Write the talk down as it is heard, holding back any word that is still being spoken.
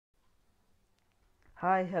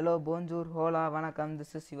Hi, hello, bonjour, hola, Vanakam.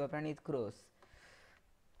 This is your Pranit Cruz.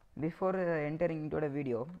 Before entering into the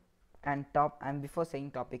video and before saying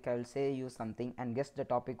topic, I will say you something and guess the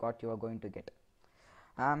topic what you are going to get.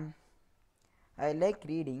 Um, I like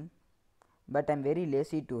reading, but I'm very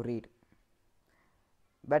lazy to read.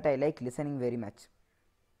 But I like listening very much.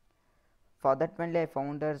 For that only I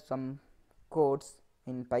found some codes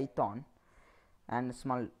in Python and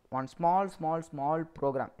one small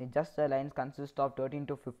program. It just the lines consist of 13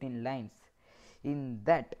 to 15 lines. In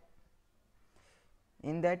that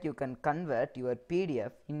you can convert your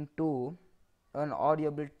PDF into an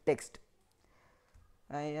audible text.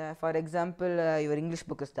 For example, your English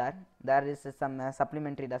book is there is some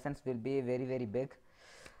supplementary lessons will be very big.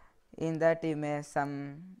 In that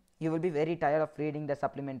you will be very tired of reading the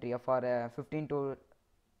supplementary for 15 to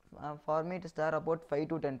for me it is there about 5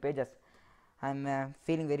 to 10 pages. I'm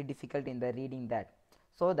feeling very difficult in the reading that,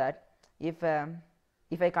 so that if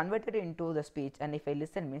I convert it into the speech and if I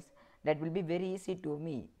listen means that will be very easy to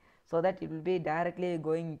me, so that it will be directly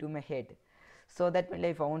going into my head. So that when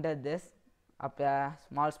I found this up a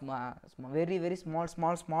very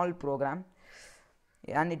small program,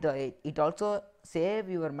 and it also save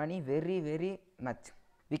your money very much.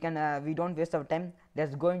 We don't waste our time.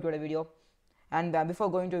 Let's go into the video. And before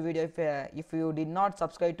going to the video, if you did not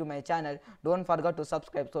subscribe to my channel, don't forget to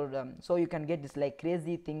subscribe, so you can get this like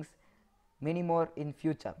crazy things many more in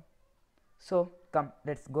future. So come,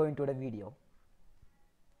 let's go into the video.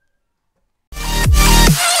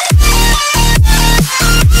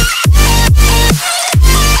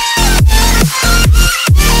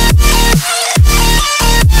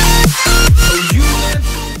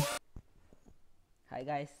 Hi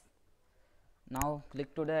guys, now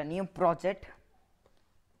click to the new project.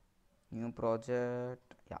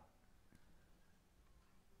 Yeah.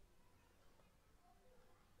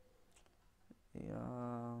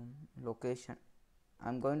 Location,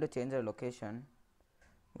 I'm going to change the location.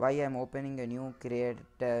 Why I'm opening a new create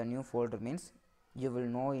a new folder means you will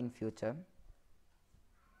know in future.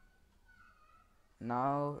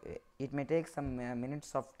 Now it may take some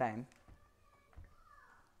minutes of time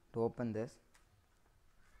to open this.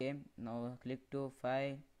 Okay, now click to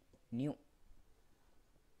file, new.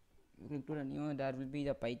 Click to the new, there will be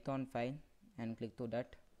the Python file and click to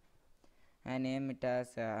that and name it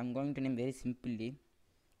as I'm going to name very simply.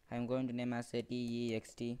 I'm going to name as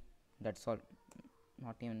text. That's all,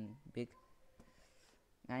 not even big.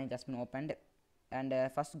 And it has been opened. And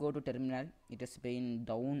first go to terminal. It has been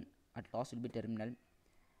down, at last will be terminal,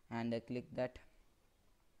 and click that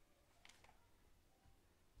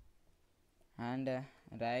and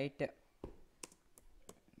write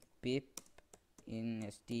pip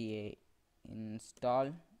install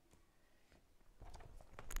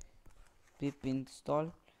pip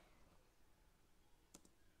install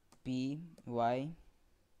pytt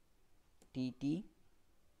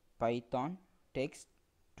python text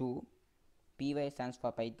 2. Py stands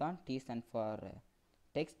for Python, T stands for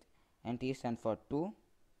text, and T stands for 2.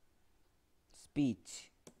 Speech.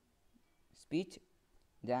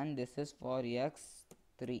 Then this is for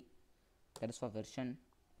x3, that is for version.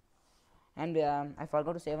 And I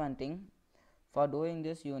forgot to say one thing. For doing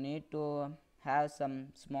this you need to have some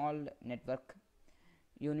small network.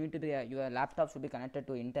 You need to be your laptop should be connected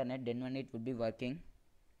to internet, then when it would be working.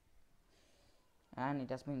 And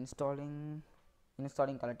it has been installing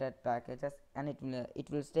collected packages, and it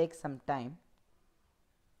will take some time.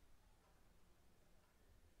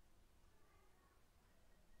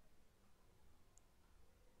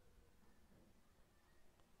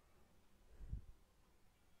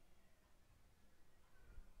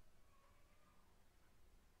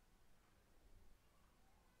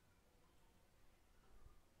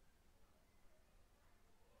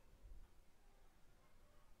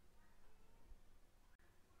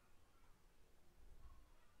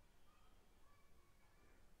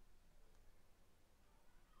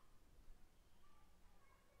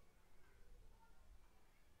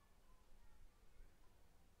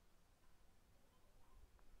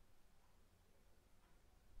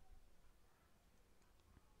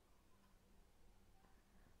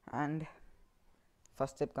 And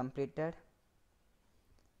first step completed.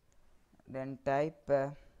 Then type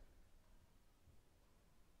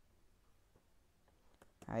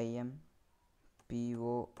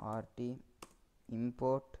import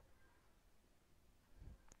import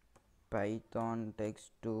python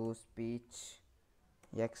text to speech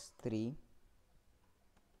x3.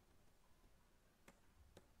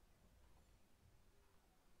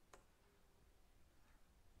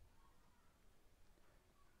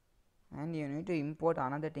 And you need to import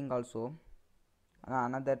another thing also,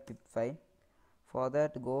 another pip file. For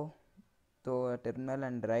that, go to a terminal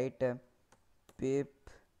and write pip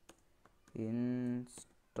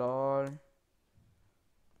install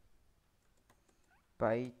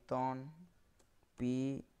python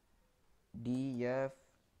pdf2.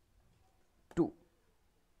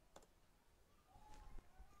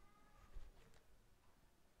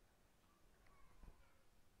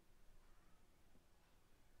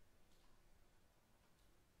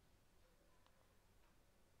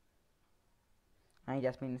 And it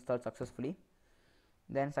has been installed successfully.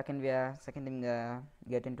 Then second thing,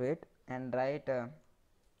 get into it and write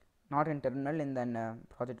not in terminal, in the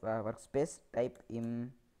project workspace, type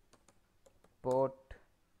import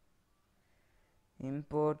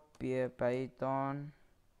python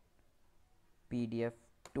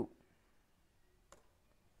pdf2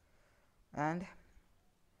 and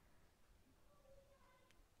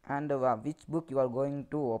which book you are going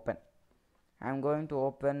to open. I am going to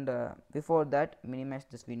open before that, minimize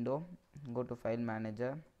this window, go to file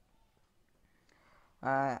manager,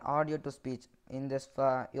 audio to speech. In this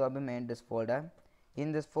you have made this folder.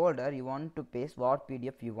 In this folder you want to paste what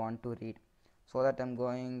PDF you want to read. So that I am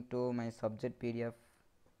going to my subject PDF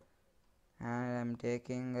and I am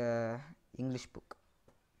taking English book.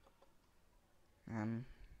 I am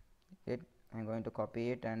going to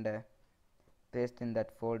copy it and paste in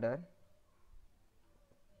that folder.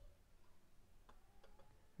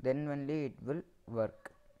 Then only it will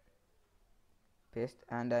work. Paste,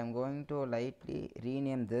 and I am going to lightly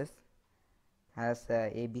rename this as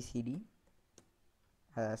ABCD,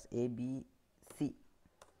 as ABC.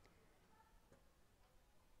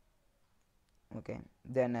 Okay,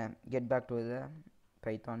 then get back to the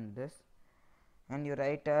Python this, and you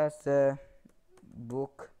write as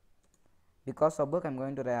book. Because of book, I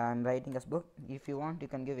am writing as book. If you want, you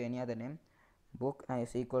can give any other name. Book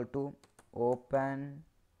is equal to open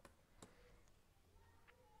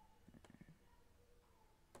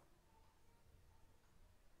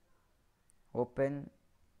a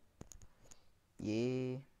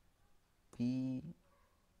b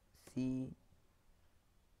c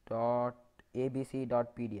dot abc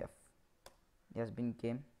dot pdf. Has been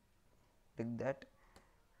came, click that,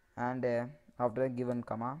 and after a given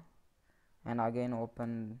comma, and again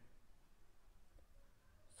open,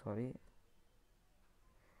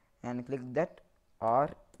 and click that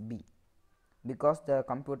RB, because the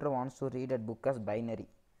computer wants to read a book as binary,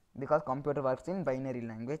 because computer works in binary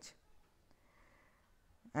language.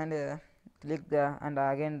 And click the, and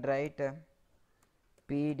again write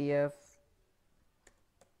pdf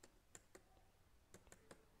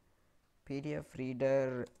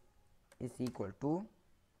reader is equal to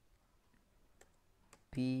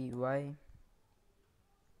pdf2.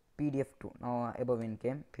 Now above in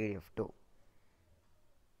came pdf2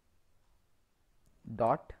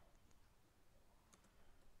 dot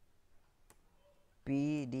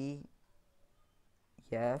pdf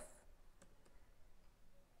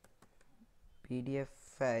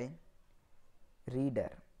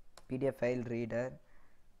file reader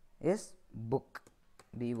is book,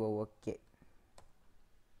 book. You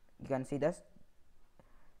can see that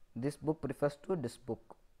this book refers to this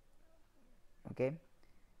book. Okay,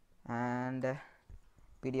 and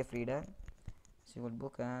PDF reader single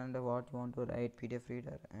book, and what you want to write, PDF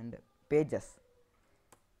reader and pages,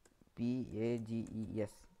 pages,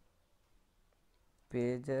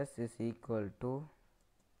 pages is equal to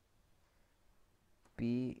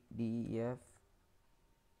PDF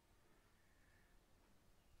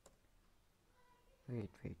wait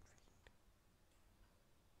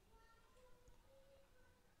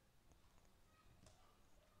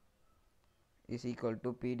is equal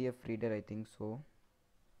to PDF reader, I think so.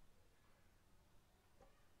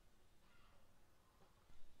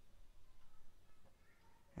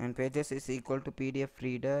 And pages is equal to PDF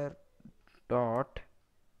reader dot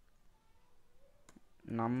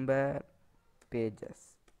number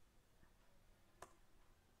pages,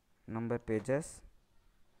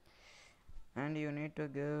 and you need to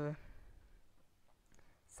give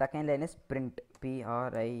second line is print, print,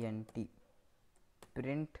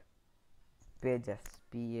 print pages,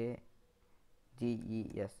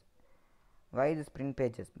 pages. Why this print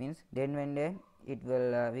pages means, then when it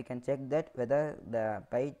will we can check that whether the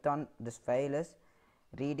Python, this file is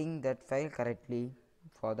reading that file correctly.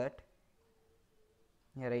 For that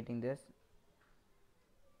you are writing this,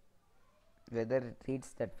 whether it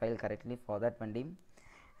reads that file correctly, for that only.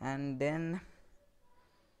 And then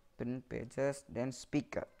print pages, then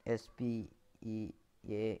speaker, speaker,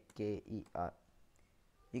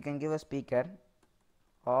 you can give a speaker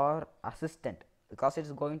or assistant, because it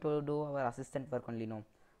is going to do our assistant work only now.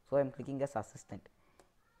 So I am clicking as assistant.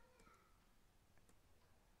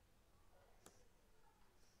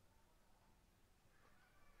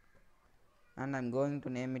 and I'm going to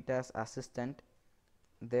name it as assistant.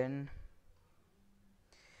 Then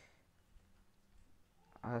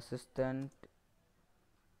assistant,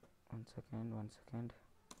 one second,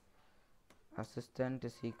 assistant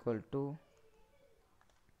is equal to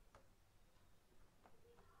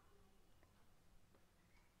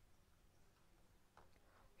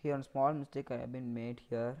here, a small mistake I have been made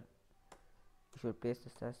here. You should place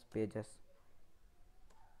this as pages.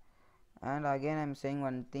 And again I'm saying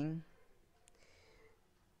one thing,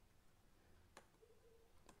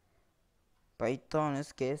 Python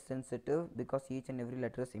is case sensitive because each and every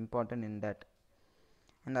letter is important in that.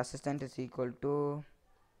 And assistant is equal to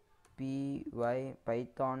py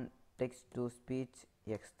python text to speech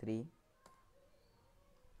x3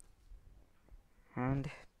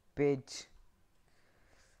 and page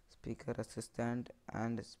speaker assistant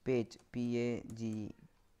and page page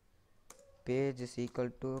page is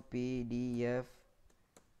equal to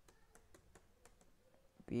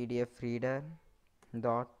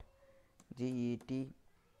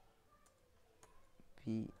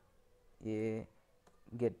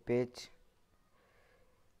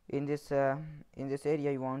In this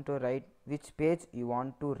area you want to write which page you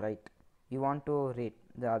want to read.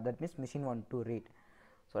 That means machine want to read.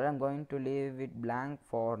 So I'm going to leave it blank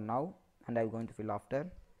for now, and I'm going to fill after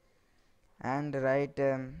and write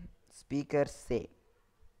speaker say,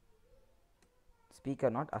 speaker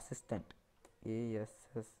not assistant,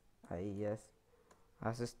 ASSIS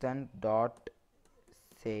assistant dot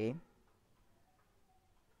say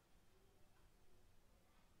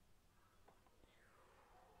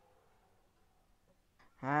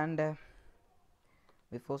and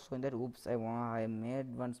before showing that, oops, I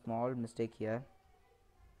made one small mistake here.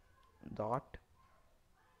 Dot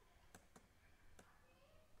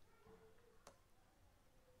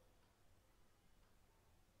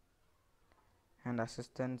and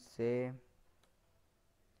assistant say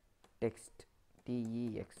text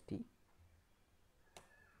text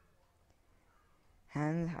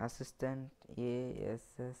and assistant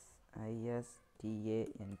assistant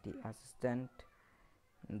assistant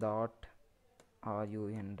dot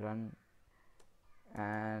run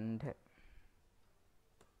and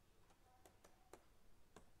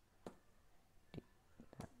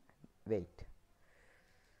wait.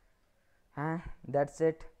 That's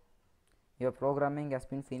it. Your programming has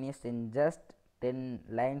been finished in just 10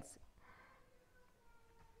 lines.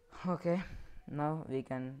 Okay, now we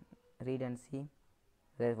can read and see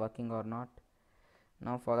whether it's working or not.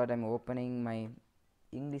 Now for that I'm opening my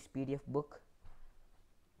English PDF book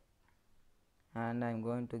and I'm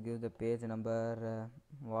going to give the page number.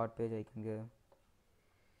 What page I can give?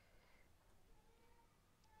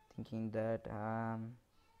 Thinking that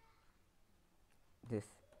this,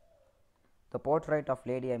 the portrait of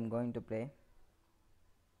lady, I'm going to play.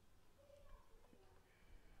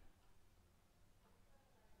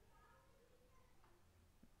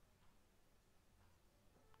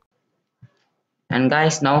 And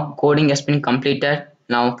guys, now coding has been completed.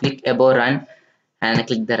 Now click above run and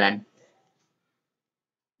click the run,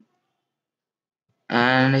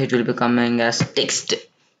 and it will be coming as text.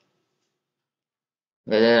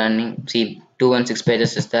 Whether running, see 216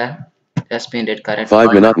 pages is there. It has been read correct.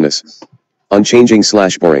 5 monotonous, unchanging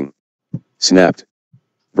 / boring, snapped,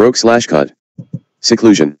 broke / cut,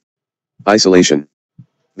 seclusion, isolation,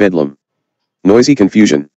 bedlam, noisy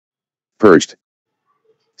confusion, purged,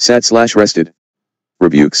 sad / rested,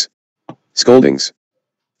 rebukes, scoldings,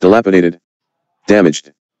 dilapidated,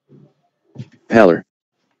 damaged, pallor,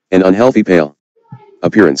 an unhealthy pale,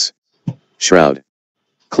 appearance, shroud,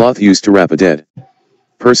 cloth used to wrap a dead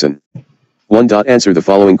person. 1. Answer the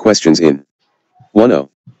following questions in 1.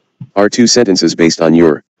 Are 2 sentences based on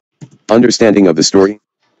your understanding of the story?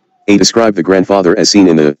 A. Describe the grandfather as seen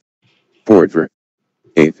in the portrait.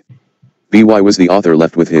 8. B. Why was the author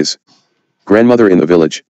left with his grandmother in the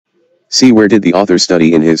village? C. Where did the author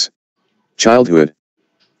study in his childhood?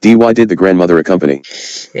 D. Why did the grandmother accompany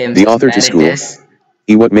the author to school?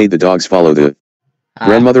 E. What made the dogs follow the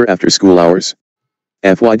grandmother after school hours?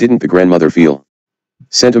 F. Why didn't the grandmother feel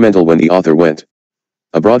sentimental when the author went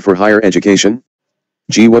abroad for higher education?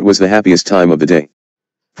 G. What was the happiest time of the day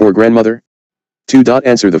for grandmother? 2.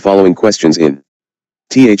 Answer the following questions in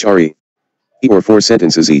THRE or 4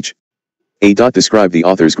 sentences each. A. Describe the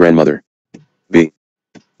author's grandmother. B.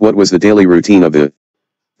 What was the daily routine of the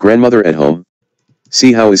grandmother at home?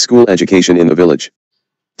 C. How is school education in the village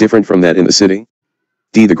different from that in the city?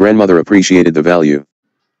 D. The grandmother appreciated the value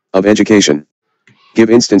of education. Give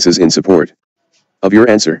instances in support of your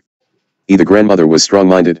answer. E. The grandmother was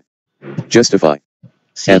strong-minded. Justify.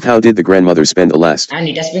 F. How did the grandmother spend the last And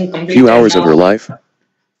it has been completed few hours now. of her life?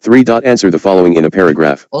 3. Answer the following in a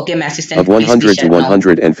paragraph. Okay, my assistant, Of 100 to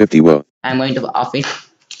 150 wo. I'm going to off it.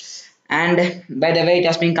 And by the way, it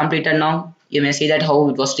has been completed now. You may see that how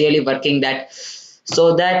it was really working that.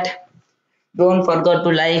 So that don't forget to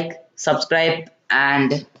like, subscribe,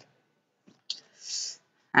 and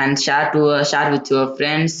share with your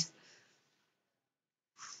friends.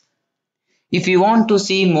 If you want to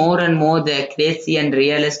see more and more the crazy and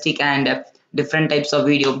realistic and different types of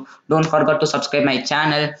video, don't forget to subscribe my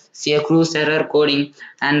channel. See a Cruise error coding.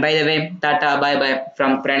 And by the way, tata, bye bye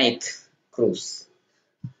from Pranit Cruz.